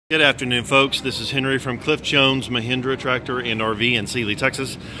Good afternoon, folks. This is Henry from Cliff Jones Mahindra Tractor and RV in Sealy,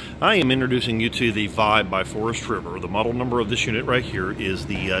 Texas. I am introducing you to the Vibe by Forest River. The model number of this unit right here is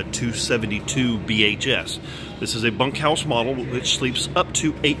the 272 BHS. This is a bunkhouse model which sleeps up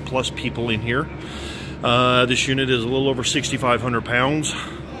to 8+ people in here. This unit is a little over 6,500 pounds.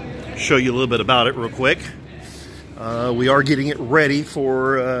 Show you a little bit about it real quick. We are getting it ready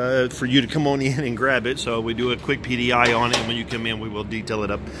for you to come on in and grab it. So we do a quick PDI on it, and when you come in, we will detail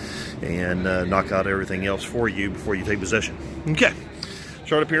it up and knock out everything else for you before you take possession. Okay,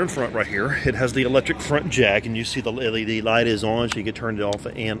 start up here in front right here. It has the electric front jack, and you see the LED light is on, so you can turn it off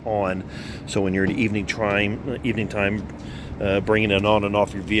and on. So when you're in the evening time, bringing it on and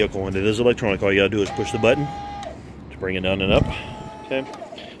off your vehicle, and it is electronic. All you gotta do is push the button to bring it down and up. Okay,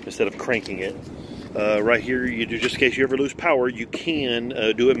 instead of cranking it. Right here, you do, just in case you ever lose power, you can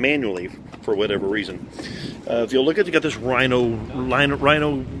do it manually for whatever reason. If you'll look at, you got this Rhino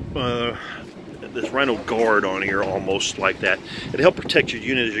guard on here, almost like that. It'll help protect your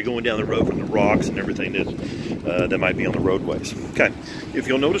unit as you're going down the road from the rocks and everything that might be on the roadways. Okay, if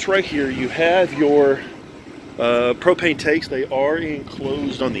you'll notice right here, you have your propane tanks. They are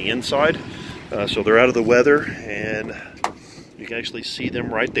enclosed on the inside, so they're out of the weather, and you can actually see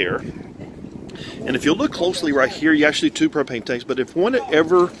them right there. And if you look closely right here, you actually two propane tanks. But if one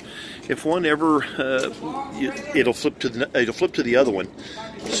ever, it'll flip to the other one,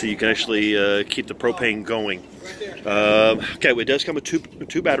 so you can actually keep the propane going. Okay, it does come with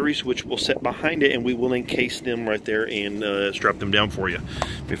two batteries, which we'll set behind it, and we will encase them right there and strap them down for you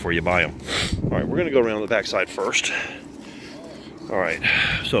before you buy them. All right, we're going to go around the back side first. All right,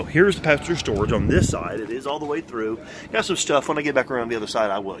 so here's the passenger storage on this side. It is all the way through. Got some stuff. When I get back around the other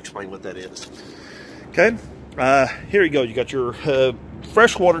side, I will explain what that is. Okay, here you go. You got your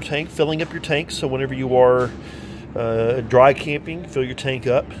fresh water tank, filling up your tank. So whenever you are dry camping, fill your tank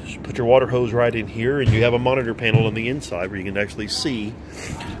up. Just put your water hose right in here, and you have a monitor panel on the inside where you can actually see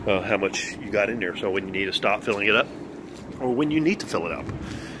how much you got in there. So when you need to stop filling it up, or when you need to fill it up.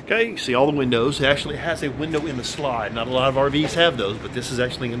 Okay, you see all the windows. It actually has a window in the slide. Not a lot of RVs have those, but this is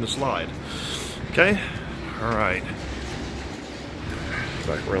actually in the slide. Okay, all right.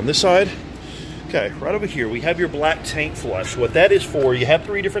 Back around this side. Okay, right over here, we have your black tank flush. What that is for, you have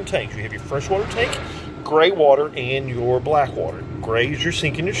 3 different tanks. You have your freshwater tank, gray water, and your black water. Gray is your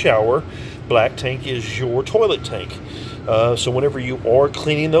sink and your shower. Black tank is your toilet tank. So whenever you are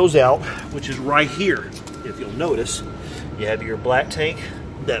cleaning those out, which is right here, if you'll notice, you have your black tank,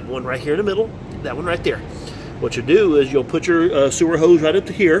 that one right here in the middle, that one right there. What you do is you'll put your sewer hose right up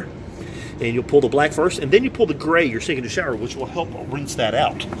to here, and you'll pull the black first, and then you pull the gray, your sink and the shower, which will help rinse that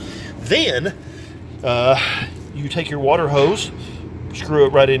out. Then you take your water hose, screw it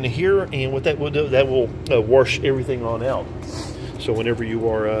right into here, and what that will do, that will wash everything on out. So whenever you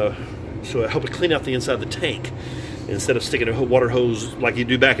are, so it helps clean out the inside of the tank. Instead of sticking a water hose like you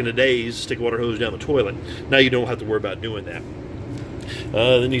do back in the days, stick a water hose down the toilet. Now you don't have to worry about doing that.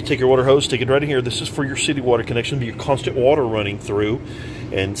 Then you take your water hose, stick it right in here. This is for your city water connection, be your constant water running through,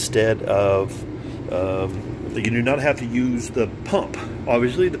 instead of, you do not have to use the pump.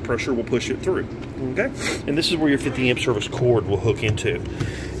 Obviously, the pressure will push it through, okay? And this is where your 50 amp service cord will hook into.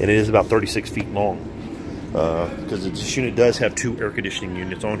 And it is about 36 feet long, because this unit does have 2 air conditioning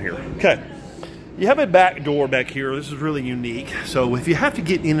units on here. Okay. You have a back door back here. This is really unique. So if you have to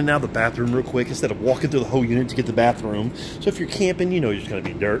get in and out of the bathroom real quick, instead of walking through the whole unit to get the bathroom, so if you're camping, you know there's going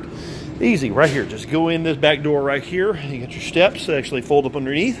to be dirt. Easy, right here. Just go in this back door right here. You got your steps that actually fold up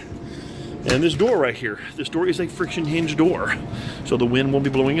underneath. And this door right here, this door is a friction hinge door. So the wind won't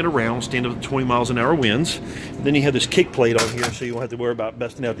be blowing it around, stand up to 20 miles an hour winds. And then you have this kick plate on here, so you won't have to worry about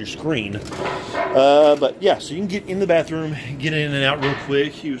busting out your screen. But yeah, so you can get in the bathroom, get in and out real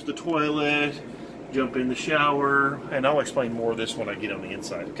quick, use the toilet, jump in the shower, and I'll explain more of this when I get on the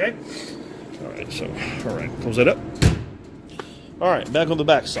inside, okay? All right, so, all right, close that up. All right, back on the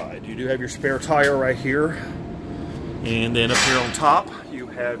back side, you do have your spare tire right here. And then up here on top, you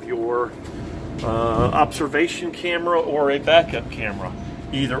have your observation camera or a backup camera.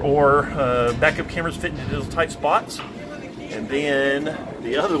 Either or, backup cameras fit into those tight spots. And then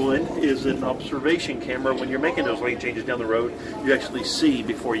the other one is an observation camera. When you're making those lane changes down the road, you actually see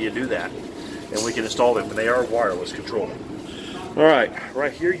before you do that. And we can install them, but they are wireless controlled. All right,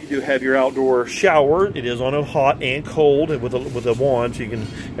 right here you do have your outdoor shower. It is on a hot and cold with a wand, so you can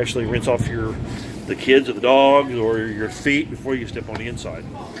actually rinse off the kids or the dogs or your feet before you step on the inside.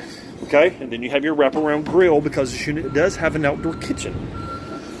 Okay, and then you have your wraparound grill, because this unit does have an outdoor kitchen.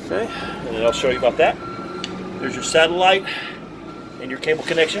 Okay, and then I'll show you about that. There's your satellite and your cable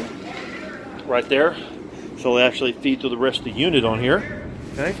connection right there. So they actually feed to the rest of the unit on here.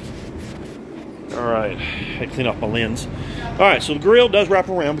 Okay. All right, I had to clean off my lens. All right, so the grill does wrap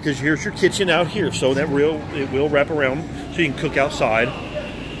around because here's your kitchen out here. So that it will wrap around so you can cook outside.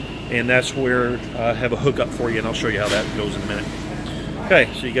 And that's where I have a hookup for you, and I'll show you how that goes in a minute.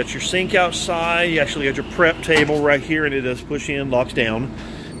 Okay, so you got your sink outside. You actually got your prep table right here, and it does push in, locks down.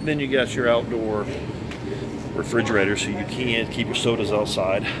 And then you got your outdoor refrigerator, so you can keep your sodas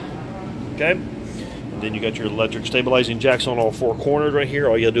outside. Okay. Then you got your electric stabilizing jacks on all four corners right here.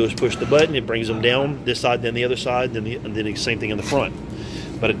 All you gotta do is push the button. It brings them down this side, then the other side, and then the same thing in the front.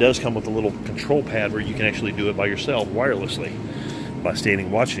 But it does come with a little control pad where you can actually do it by yourself wirelessly by standing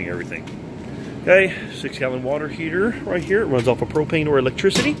watching everything. Okay, 6-gallon water heater right here. It runs off of propane or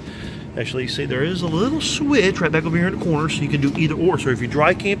electricity. Actually, you see there is a little switch right back over here in the corner, so you can do either or. So if you're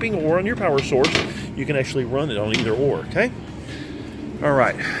dry camping or on your power source, you can actually run it on either or. Okay. All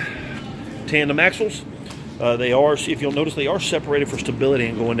right. Tandem axles. They are, if you'll notice, they are separated for stability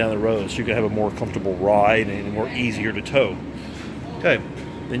and going down the road, so you can have a more comfortable ride and more easier to tow. Okay,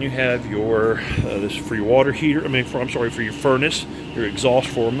 then you have your this for your water heater. For your furnace, your exhaust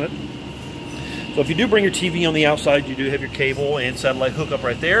for it. So if you do bring your TV on the outside, you do have your cable and satellite hookup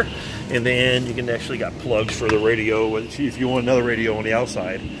right there, and then you can actually got plugs for the radio if you want another radio on the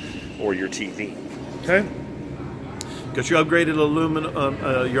outside or your TV. Okay, got your upgraded aluminum.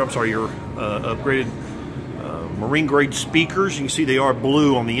 Your upgraded marine grade speakers. You can see they are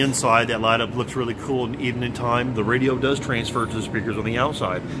blue on the inside. That light up looks really cool in evening time. The radio does transfer to the speakers on the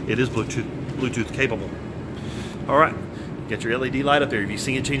outside. It is Bluetooth capable. All right, got your LED light up there. If you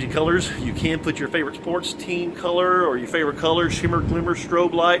see it changing colors, you can put your favorite sports team color or your favorite color, shimmer, glimmer,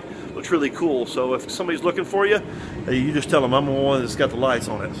 strobe light. Looks really cool. So if somebody's looking for you, you just tell them I'm the one that's got the lights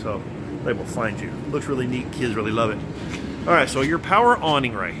on it. So they will find you. Looks really neat. Kids really love it. All right, so your power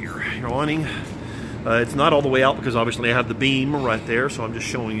awning right here. Your awning. It's not all the way out because obviously I have the beam right there, so I'm just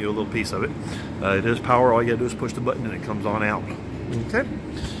showing you a little piece of it. It is power. All you gotta do is push the button and it comes on out. Okay.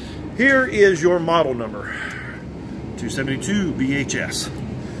 Here is your model number, 272 BHS.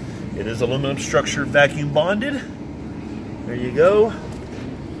 It is aluminum structure, vacuum bonded. There you go.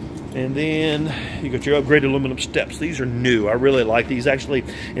 And then you got your upgraded aluminum steps. These are new. I really like these. Actually,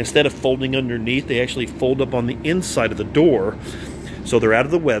 instead of folding underneath, they actually fold up on the inside of the door. So they're out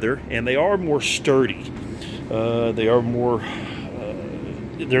of the weather, and they are more sturdy. They are more,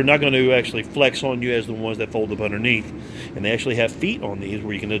 they're not going to actually flex on you as the ones that fold up underneath. And they actually have feet on these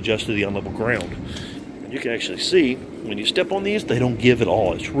where you can adjust to the unlevel ground. And you can actually see, when you step on these, they don't give at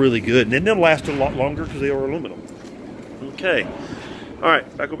all. It's really good. And then they'll last a lot longer because they are aluminum. Okay. All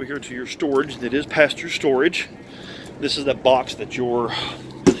right, back over here to your storage. That is past your storage. This is that box that your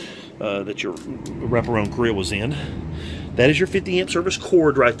wraparound grill was in. That is your 50 amp service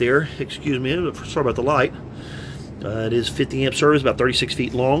cord right there. Excuse me, sorry about the light. It is 50 amp service, about 36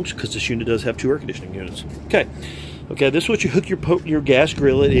 feet long, because this unit does have 2 air conditioning units. Okay, this is what you hook your gas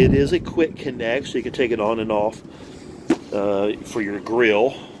grill. It is a quick connect, so you can take it on and off for your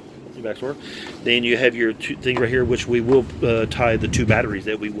grill. Then you have your thing right here, which we will tie the 2 batteries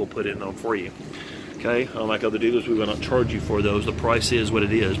that we will put in on for you. Okay, unlike other dealers, we will not charge you for those. The price is what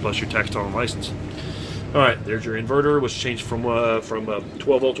it is, plus your tax, title, and license. All right, there's your inverter, which changed from 12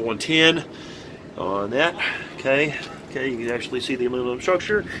 volt to 110 on that. Okay, you can actually see the aluminum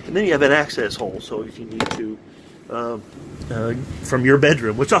structure, and then you have an access hole. So if you need to, from your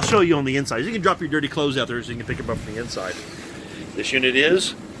bedroom, which I'll show you on the inside, you can drop your dirty clothes out there so you can pick them up from the inside. This unit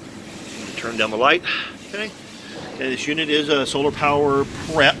is, turn down the light. Okay, this unit is solar power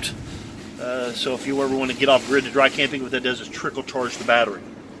prepped. So if you ever want to get off grid to dry camping, what that does is trickle charge the battery.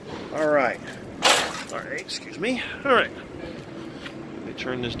 All right, excuse me. All right, let me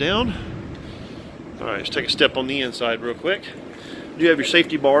turn this down. All right, let's take a step on the inside real quick. You have your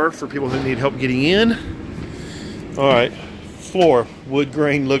safety bar for people who need help getting in. All right, floor, wood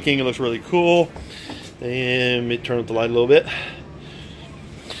grain looking, it looks really cool. And let me turn up the light a little bit.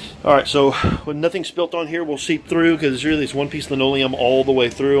 All right, so when nothing's spilt on here, we'll seep through because it's really this one piece of linoleum all the way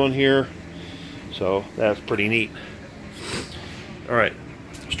through on here. So that's pretty neat. All right,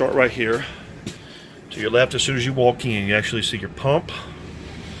 start right here. To your left, as soon as you walk in, you actually see your pump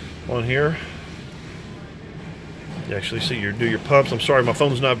on here. You actually see do your pumps. I'm sorry, my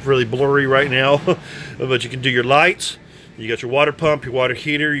phone's not really blurry right now, but you can do your lights. You got your water pump, your water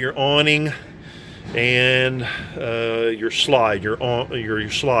heater, your awning, and your slide, your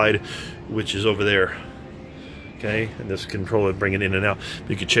slide, which is over there. Okay, and this controller bring it in and out.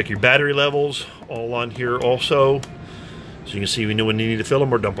 You can check your battery levels all on here also, so you can see when you need to fill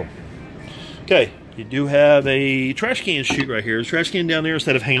them or dump them. Okay, you do have a trash can chute right here. There's a trash can down there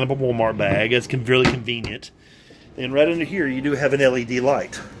instead of hanging up a Walmart bag. It's really convenient. And right under here, you do have an LED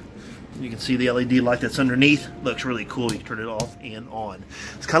light. You can see the LED light that's underneath. Looks really cool. You can turn it off and on.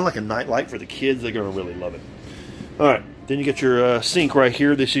 It's kind of like a night light for the kids. They're going to really love it. All right, then you get your sink right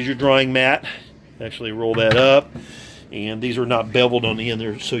here. This is your drying mat. Actually roll that up. And these are not beveled on the end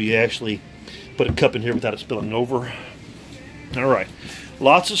there, so you actually put a cup in here without it spilling over. All right,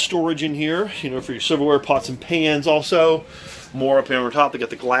 lots of storage in here, you know, for your silverware, pots and pans also. More up here on top. They got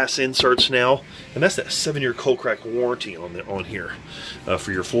the glass inserts now, and that's that 7-year cold crack warranty on here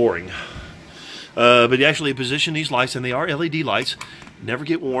for your flooring. But you actually position these lights, and they are LED lights. Never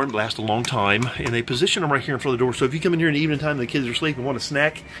get worn, last a long time, and they position them right here in front of the door. So if you come in here in the evening time and the kids are asleep and want a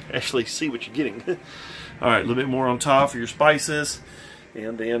snack, actually see what you're getting. All right, a little bit more on top for your spices,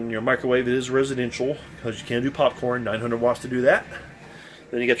 and then your microwave is residential because you can do popcorn, 900 watts to do that.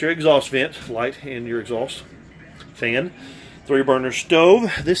 Then you got your exhaust vent, light, and your exhaust fan. 3-burner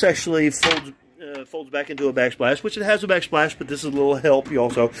stove. This actually folds back into a backsplash, which it has a backsplash, but this is a little help you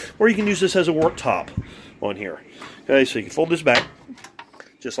also, or you can use this as a work top on here. Okay, so you can fold this back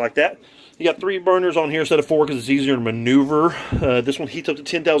just like that. You got 3 burners on here instead of 4 because it's easier to maneuver. This one heats up to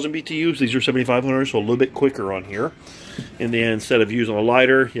 10,000 BTUs. These are 7,500, so a little bit quicker on here. And then instead of using a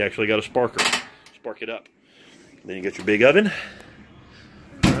lighter, you actually got a sparker. Spark it up. Then you got your big oven.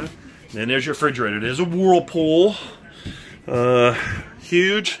 Right. Then there's your refrigerator. It is a Whirlpool.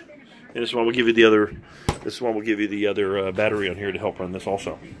 Huge. And this one will give you the other. This one will give you the other battery on here to help run this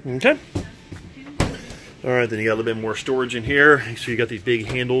also. Okay. All right. Then you got a little bit more storage in here. So you got these big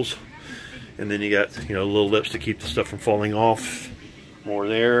handles, and then you got little lips to keep the stuff from falling off. More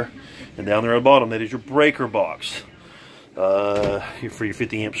there, and down there at the bottom, that is your breaker box for your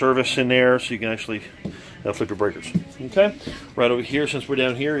 50 amp service in there, so you can actually flip your breakers. Okay. Right over here, since we're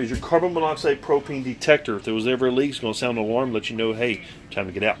down here, is your carbon monoxide propane detector. If there was ever a leak, it's going to sound an alarm, let you know, hey, time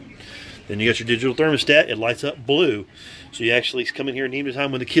to get out. Then you got your digital thermostat. It lights up blue. So you actually come in here in the evening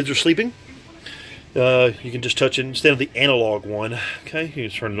time when the kids are sleeping. You can just touch it instead of the analog one. Okay, you can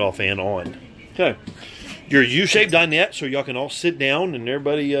turn it off and on. Okay, your U-shaped dinette, so y'all can all sit down and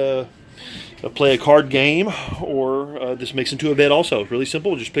everybody play a card game, or this makes into a bed also. It's really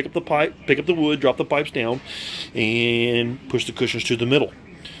simple. Just pick up the pipe, pick up the wood, drop the pipes down, and push the cushions to the middle.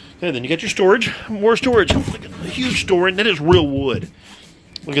 Okay, then you got your storage. More storage. Look at the huge storage. That is real wood.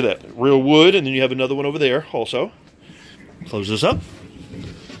 Look at that. Real wood, and then you have another one over there also. Close this up.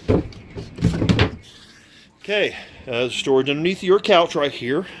 Okay, storage underneath your couch right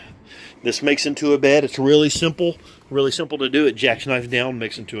here. This makes into a bed. It's really simple to do. It jackknives down,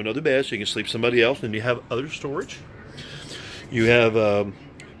 makes into another bed, so you can sleep somebody else. And you have other storage. You have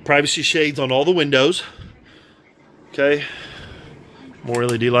privacy shades on all the windows. Okay, more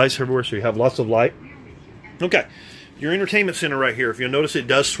LED lights everywhere, so you have lots of light. Okay, your entertainment center right here. If you'll notice, it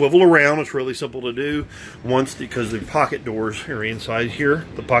does swivel around. It's really simple to do. Once, because the pocket doors are inside here,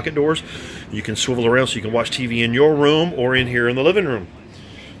 the pocket doors, you can swivel around so you can watch TV in your room or in here in the living room.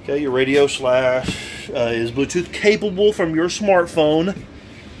 Okay, your radio slash is Bluetooth capable from your smartphone,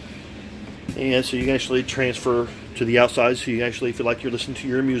 and so you can actually transfer to the outside. So you actually feel like you're listening to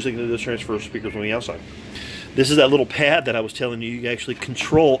your music, and it does transfer speakers from the outside. This is that little pad that I was telling you. You can actually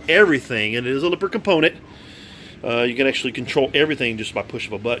control everything, and it is a lipper component. You can actually control everything just by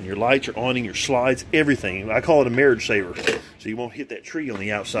pushing a button. Your lights, your awning, your slides, everything. I call it a marriage saver, so you won't hit that tree on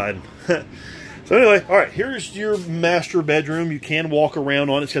the outside. So anyway, all right, here's your master bedroom. You can walk around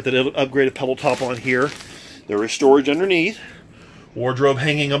on it. It's got that upgraded pebble top on here. There is storage underneath. Wardrobe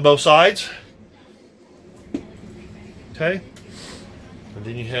hanging on both sides. Okay. And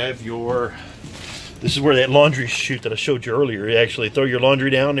then you have your, this is where that laundry chute that I showed you earlier. You actually throw your laundry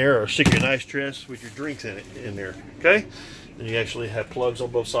down there or stick your nice dress with your drinks in there. Okay. And you actually have plugs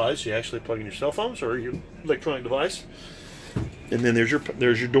on both sides. So you actually plug in your cell phones or your electronic device. And then there's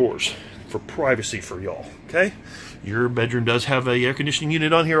your doors for privacy for y'all. Okay, your bedroom does have a air conditioning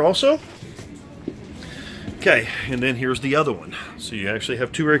unit on here also. Okay, and then here's the other one. So you actually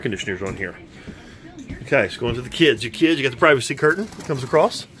have 2 air conditioners on here. Okay, so going to the kids. Your kids, you got the privacy curtain that comes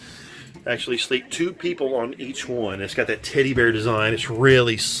across. Actually sleep 2 people on each one. It's got that teddy bear design. It's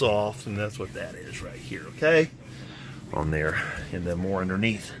really soft, and that's what that is right here. Okay, on there, and then more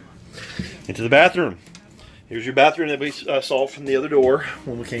underneath. Into the bathroom. Here's your bathroom that we saw from the other door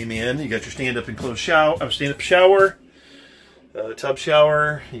when we came in. You got your stand-up enclosed shower, stand-up shower, tub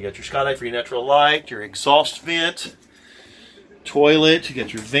shower. You got your skylight for your natural light, your exhaust vent, toilet. You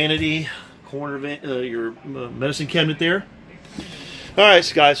got your vanity, corner vent, your medicine cabinet there. All right,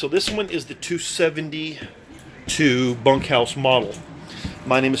 guys. So this one is the 272 bunkhouse model.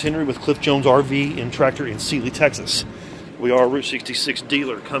 My name is Henry with Cliff Jones RV and Tractor in Sealy, Texas. We are a Route 66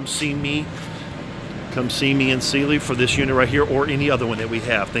 dealer. Come see me come see me in Sealy for this unit right here or any other one that we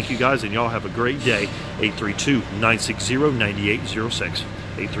have. Thank you guys, and y'all have a great day. 832-960-9806.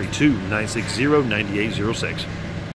 832-960-9806.